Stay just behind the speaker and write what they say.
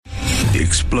the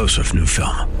explosive new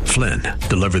film, Flynn,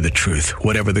 deliver the truth,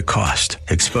 whatever the cost,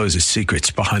 exposes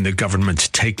secrets behind the government's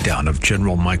takedown of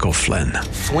General Michael Flynn.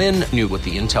 Flynn knew what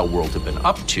the intel world had been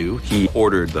up to. He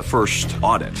ordered the first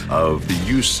audit of the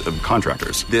use of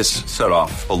contractors. This set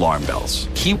off alarm bells.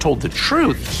 He told the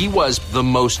truth. He was the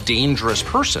most dangerous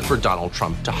person for Donald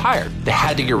Trump to hire. They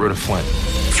had to get rid of Flynn.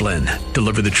 Flynn,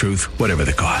 deliver the truth, whatever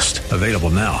the cost. Available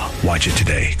now. Watch it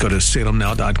today. Go to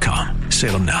salemnow.com.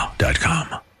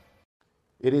 salemnow.com.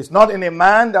 It is not in a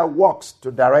man that walks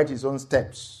to direct his own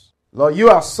steps. Lord,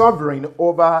 you are sovereign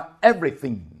over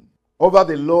everything, over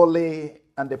the lowly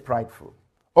and the prideful,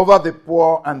 over the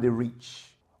poor and the rich,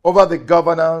 over the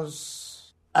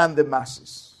governors and the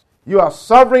masses. You are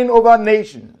sovereign over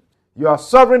nations. You are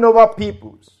sovereign over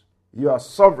peoples. You are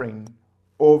sovereign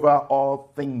over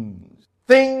all things.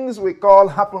 Things we call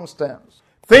happenstance.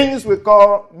 Things we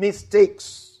call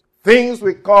mistakes. Things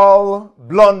we call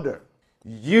blunder.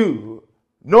 You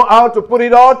know how to put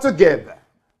it all together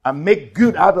and make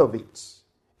good out of it.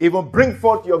 Even bring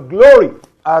forth your glory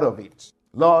out of it.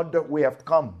 Lord, we have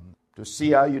come to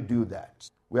see how you do that.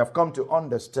 We have come to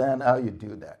understand how you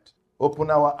do that. Open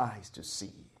our eyes to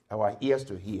see, our ears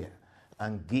to hear,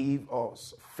 and give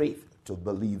us faith to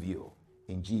believe you.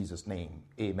 In Jesus' name,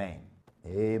 amen.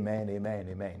 Amen, amen,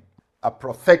 amen. A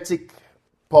prophetic,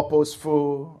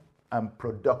 purposeful, and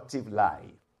productive life.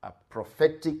 A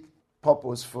prophetic,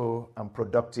 purposeful, and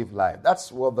productive life.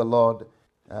 That's what the Lord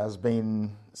has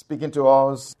been speaking to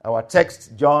us. Our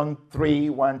text, John 3,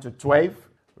 1 to 12,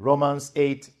 Romans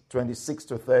 8, 26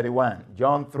 to 31.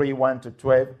 John 3, 1 to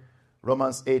 12,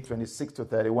 Romans 8, 26 to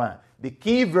 31. The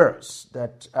key verse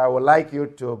that I would like you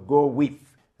to go with,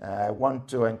 I want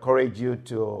to encourage you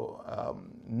to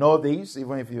know this,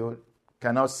 even if you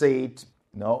cannot say it,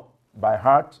 by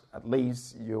heart. At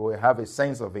least you will have a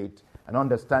sense of it, an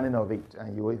understanding of it,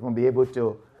 and you will even be able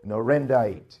to render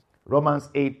it. Romans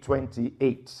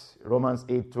 8:28. Romans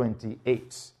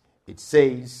 8:28. It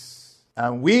says,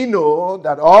 and we know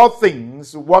that all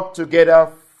things work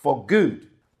together for good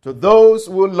to those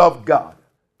who love God,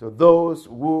 to those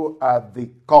who are the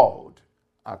called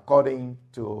according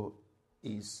to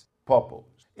his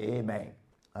purpose. Amen.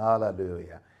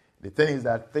 Hallelujah. The thing is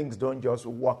that things don't just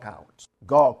work out.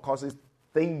 God causes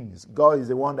things. God is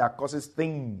the one that causes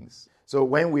things. So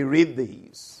when we read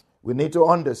these, we need to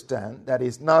understand that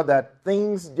it's not that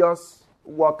things just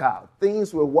work out.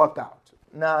 Things will work out.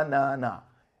 No.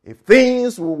 If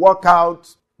things will work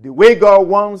out the way God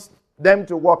wants them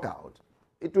to work out,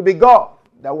 it will be God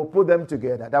that will put them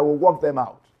together, that will work them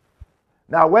out.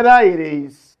 Now, whether it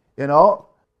is,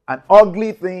 an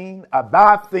ugly thing, a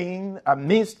bad thing, a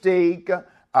mistake,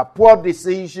 a poor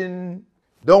decision,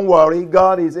 don't worry,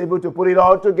 God is able to put it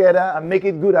all together and make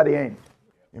it good at the end.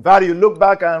 In fact, you look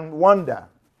back and wonder,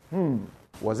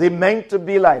 was it meant to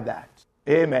be like that?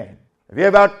 Amen. Have you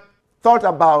ever thought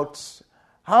about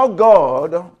how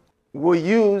God will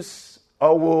use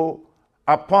or will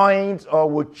appoint or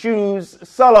will choose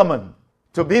Solomon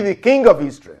to be the king of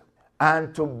Israel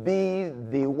and to be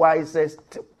the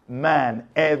wisest man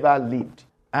ever lived?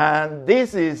 And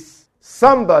this is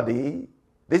Solomon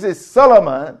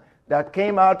that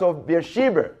came out of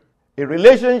Bathsheba, a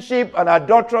relationship, an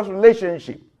adulterous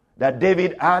relationship that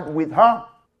David had with her.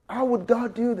 How would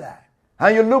God do that?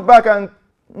 And you look back and,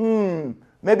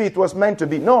 maybe it was meant to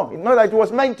be. No, it's not that it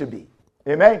was meant to be.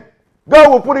 Amen.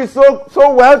 God will put it so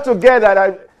well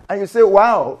together and you say,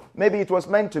 wow, maybe it was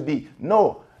meant to be.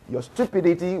 No, your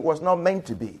stupidity was not meant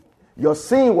to be. Your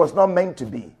sin was not meant to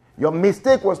be. Your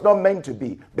mistake was not meant to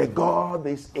be. But God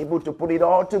is able to put it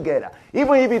all together,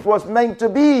 even if it was meant to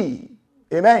be.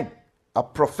 Amen. A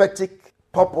prophetic,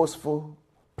 purposeful,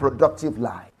 productive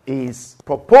life is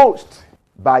proposed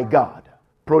by God,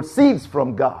 proceeds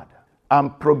from God,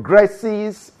 and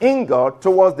progresses in God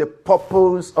towards the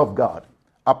purpose of God.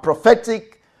 A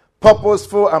prophetic,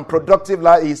 purposeful, and productive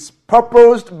life is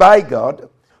proposed by God,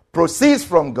 proceeds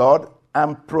from God,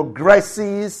 and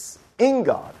progresses in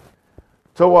God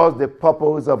towards the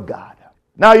purpose of God.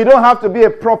 Now, you don't have to be a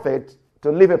prophet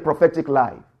to live a prophetic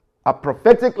life. A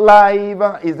prophetic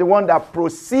life is the one that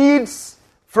proceeds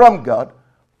from God,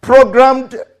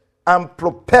 programmed and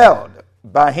propelled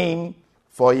by him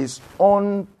for his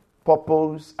own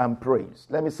purpose and praise.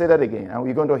 Let me say that again, and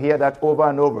we're going to hear that over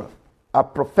and over. A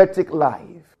prophetic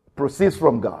life proceeds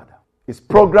from God, is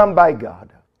programmed by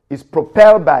God, is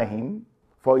propelled by him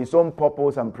for his own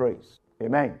purpose and praise.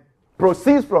 Amen.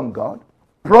 Proceeds from God,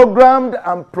 programmed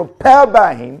and propelled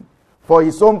by him for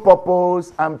his own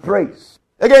purpose and praise.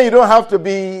 Again, you don't have to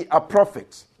be a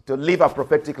prophet to live a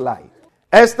prophetic life.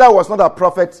 Esther was not a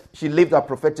prophet, she lived a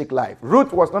prophetic life.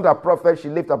 Ruth was not a prophet, she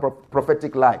lived a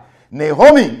prophetic life.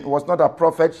 Naomi was not a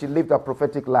prophet, she lived a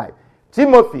prophetic life.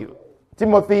 Timothy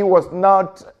was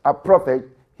not a prophet,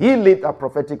 he lived a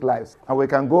prophetic life. And we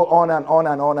can go on and on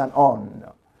and on and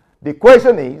on. The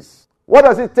question is, what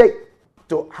does it take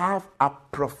to have a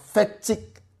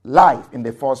prophetic life in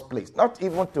the first place? Not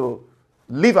even to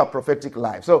live a prophetic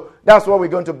life. So that's what we're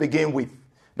going to begin with.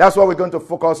 That's what we're going to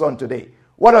focus on today.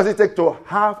 What does it take to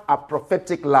have a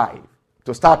prophetic life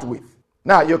to start with?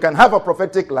 Now, you can have a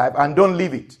prophetic life and don't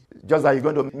live it. Just that you're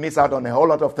going to miss out on a whole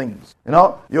lot of things.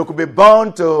 You could be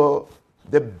born to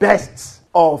the best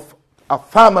of a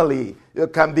family. You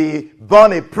can be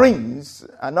born a prince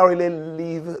and not really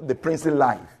live the princely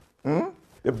life.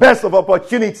 The best of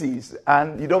opportunities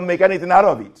and you don't make anything out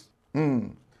of it.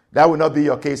 That will not be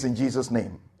your case in Jesus'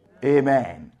 name.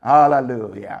 Amen.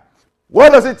 Hallelujah.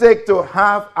 What does it take to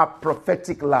have a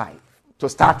prophetic life to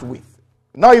start with?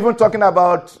 Not even talking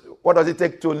about what does it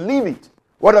take to live it.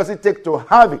 What does it take to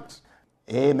have it?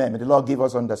 Amen. May the Lord give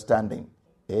us understanding.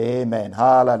 Amen.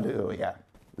 Hallelujah.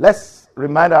 Let's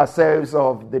remind ourselves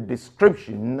of the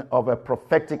description of a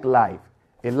prophetic life.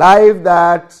 A life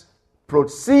that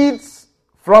proceeds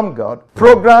from God,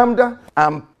 programmed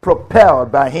and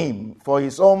propelled by Him for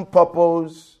His own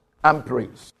purpose and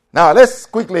praise. Now, let's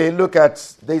quickly look at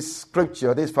this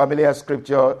scripture, this familiar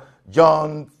scripture,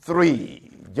 John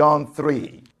 3. John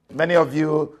 3. Many of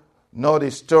you know the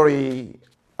story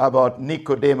about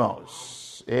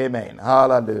Nicodemus. Amen.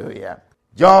 Hallelujah.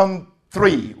 John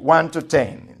 3, 1 to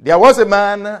 10. There was a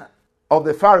man of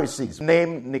the Pharisees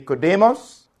named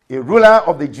Nicodemus, a ruler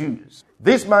of the Jews.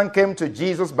 This man came to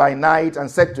Jesus by night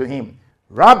and said to him,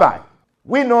 Rabbi,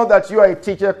 we know that you are a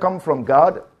teacher come from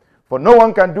God, for no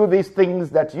one can do these things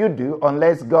that you do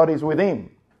unless God is with him.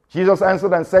 Jesus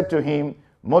answered and said to him,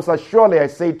 Most assuredly I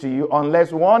say to you,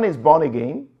 unless one is born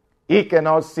again, he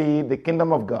cannot see the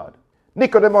kingdom of God.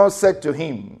 Nicodemus said to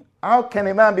him, How can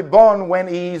a man be born when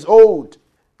he is old?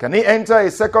 Can he enter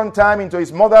a second time into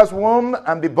his mother's womb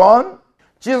and be born?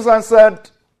 Jesus answered,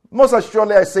 Most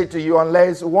assuredly I say to you,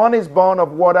 unless one is born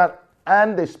of water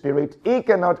and the Spirit, he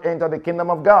cannot enter the kingdom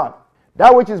of God.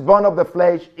 That which is born of the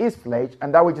flesh is flesh,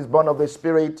 and that which is born of the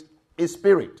Spirit is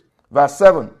spirit. Verse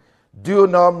 7, Do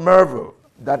not marvel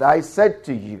that I said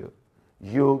to you,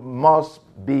 you must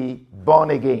be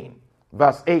born again.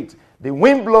 Verse 8, The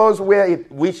wind blows where it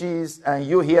wishes, and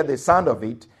you hear the sound of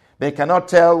it, but cannot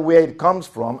tell where it comes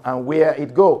from and where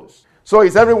it goes. So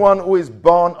is everyone who is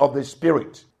born of the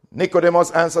Spirit.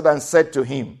 Nicodemus answered and said to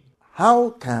him, How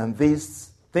can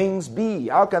these things be?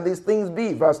 How can these things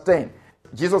be? Verse 10,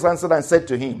 Jesus answered and said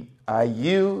to him, Are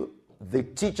you the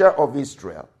teacher of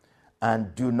Israel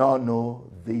and do not know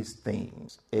these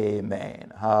things?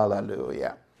 Amen.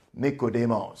 Hallelujah.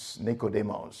 Nicodemus.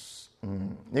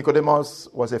 Nicodemus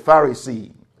was a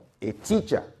Pharisee, a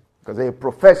teacher, because a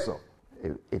professor,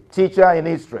 a teacher in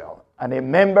Israel, and a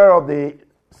member of the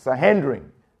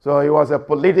Sanhedrin. So he was a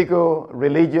political,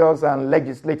 religious, and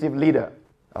legislative leader,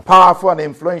 a powerful and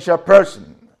influential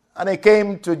person. And he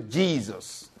came to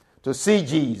Jesus, to see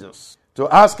Jesus, to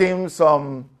ask him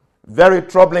some very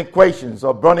troubling questions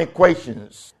or burning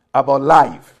questions about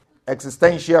life,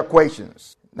 existential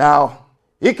questions. Now,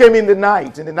 he came in the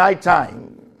night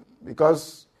time,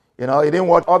 because, he didn't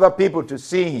want other people to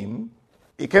see him.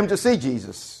 He came to see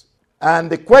Jesus.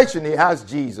 And the question he asked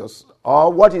Jesus,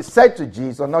 or what he said to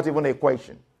Jesus, not even a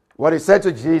question. What he said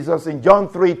to Jesus in John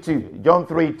 3:2. John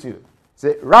 3:2.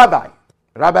 Say, Rabbi.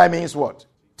 Rabbi means what?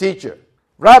 Teacher.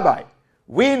 Rabbi,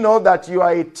 we know that you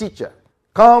are a teacher,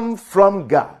 come from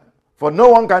God. For no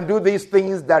one can do these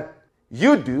things that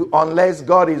you do unless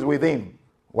God is with him.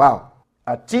 Wow.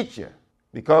 A teacher.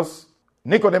 Because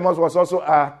Nicodemus was also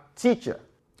a teacher,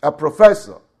 a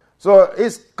professor. So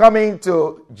he's coming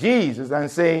to Jesus and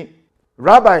saying,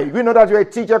 Rabbi, we know that you're a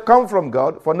teacher come from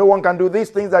God, for no one can do these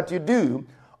things that you do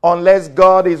unless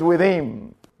God is with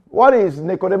him. What is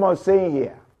Nicodemus saying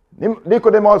here?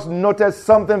 Nicodemus noticed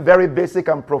something very basic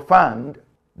and profound,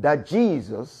 that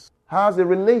Jesus has a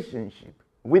relationship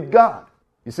with God.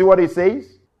 You see what he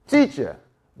says? Teacher,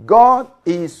 God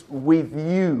is with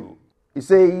you. He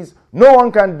says, no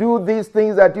one can do these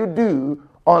things that you do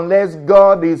unless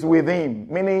God is with him.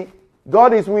 Meaning,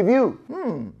 God is with you.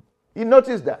 He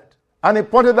noticed that. And he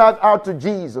pointed that out to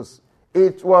Jesus.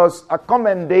 It was a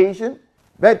commendation,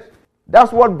 but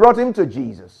that's what brought him to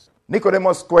Jesus.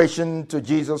 Nicodemus' question to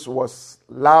Jesus was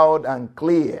loud and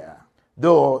clear,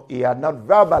 though he had not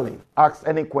verbally asked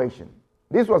any question.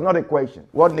 This was not a question.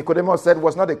 What Nicodemus said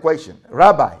was not a question.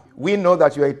 Rabbi, we know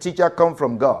that you are a teacher come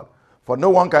from God, for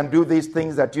no one can do these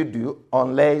things that you do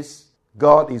unless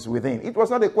God is within. It was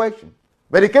not a question.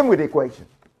 But he came with a question.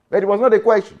 But it was not a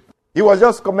question. He was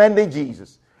just commending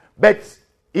Jesus. But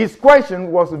his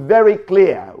question was very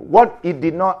clear. What he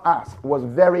did not ask was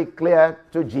very clear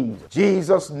to Jesus.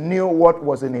 Jesus knew what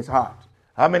was in his heart.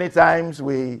 How many times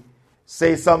we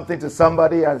say something to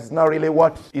somebody and it's not really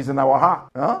what is in our heart?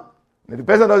 Huh? The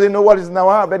person doesn't know what is in our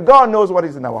heart, but God knows what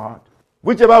is in our heart.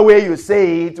 Whichever way you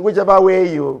say it, whichever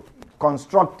way you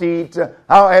construct it,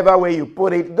 however way you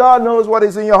put it, God knows what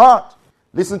is in your heart.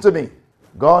 Listen to me.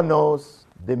 God knows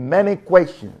the many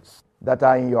questions that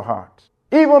are in your heart.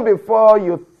 Even before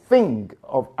you think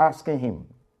of asking him.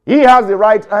 He has the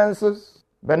right answers,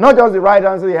 but not just the right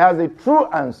answer, he has the true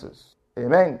answers.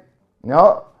 Amen.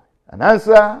 No, an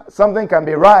answer, something can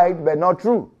be right, but not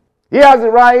true. He has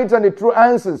the right and the true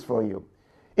answers for you.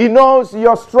 He knows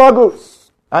your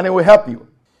struggles, and he will help you.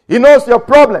 He knows your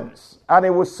problems, and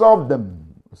he will solve them.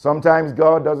 Sometimes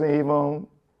God doesn't even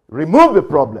remove the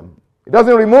problem. He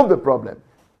doesn't remove the problem.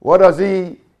 What does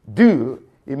he do?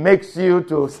 He makes you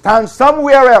to stand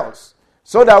somewhere else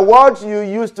so that what you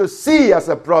used to see as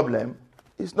a problem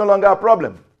is no longer a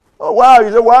problem. Oh, wow.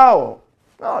 You say, wow.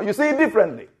 No, you see it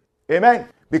differently. Amen.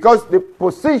 Because your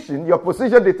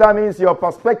position determines your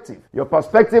perspective. Your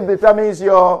perspective determines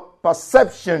your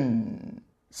perception.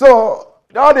 So,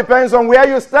 it all depends on where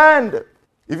you stand.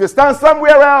 If you stand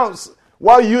somewhere else,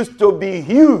 what used to be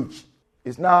huge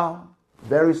is now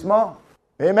very small.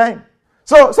 Amen.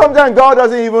 So sometimes God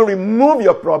doesn't even remove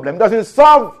your problem, doesn't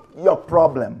solve your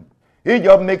problem. He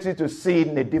just makes you to see it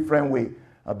in a different way.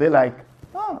 I'll be like,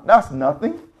 oh, that's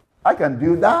nothing. I can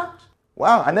do that.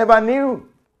 Wow, I never knew.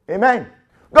 Amen.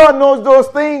 God knows those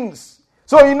things.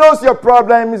 So he knows your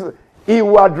problems. He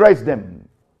will address them.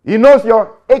 He knows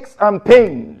your aches and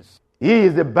pains. He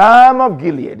is the balm of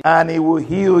Gilead, and he will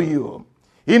heal you.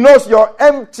 He knows your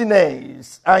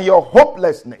emptiness and your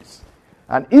hopelessness,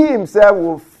 and he himself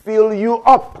will fill you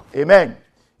up. Amen.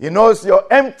 He knows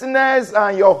your emptiness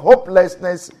and your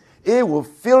hopelessness. He will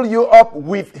fill you up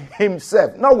with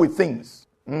himself, not with things.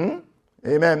 Amen.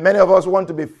 Many of us want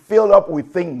to be filled up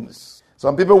with things.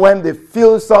 Some people, when they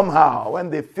feel somehow, when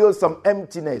they feel some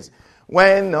emptiness,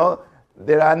 when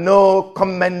there are no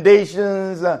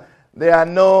commendations, there are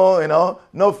no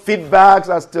feedbacks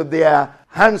as to their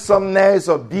handsomeness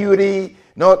or beauty,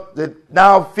 they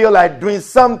now feel like doing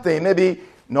something, maybe,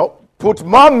 put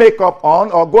more makeup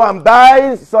on or go and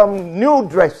buy some new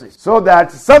dresses so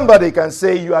that somebody can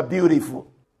say you are beautiful.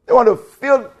 They want to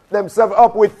fill themselves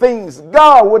up with things.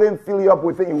 God wouldn't fill you up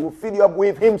with things. He will fill you up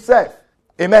with himself.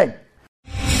 Amen.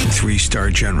 3-star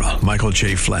General Michael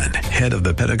J. Flynn, head of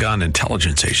the Pentagon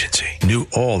Intelligence Agency, knew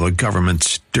all the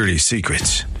government's dirty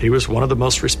secrets. He was one of the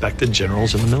most respected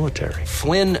generals in the military.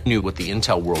 Flynn knew what the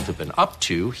intel world had been up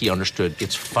to. He understood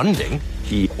its funding.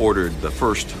 He ordered the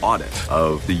first audit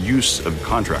of the use of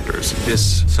contractors.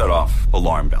 This set off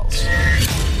alarm bells.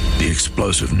 The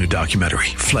explosive new documentary,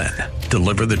 Flynn,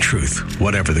 Deliver the Truth,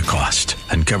 Whatever the Cost,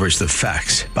 uncovers the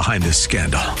facts behind this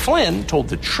scandal. Flynn told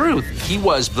the truth. He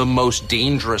was the most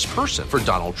dangerous person for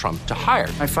Donald Trump to hire.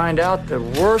 I find out the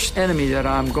worst enemy that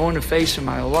I'm going to face in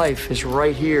my life is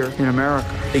right here in America.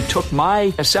 They took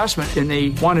my assessment and they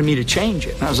wanted me to change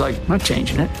it. And I was like, I'm not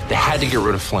changing it. They had to get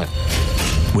rid of Flynn.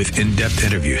 With in-depth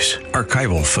interviews,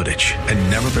 archival footage,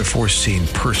 and never-before-seen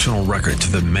personal records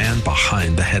of the man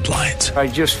behind the headlines. I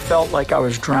just felt like I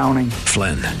was drowning.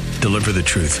 Flynn, Deliver the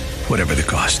Truth, Whatever the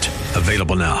Cost.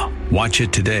 Available now. Watch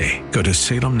it today. Go to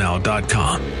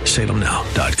salemnow.com.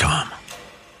 salemnow.com.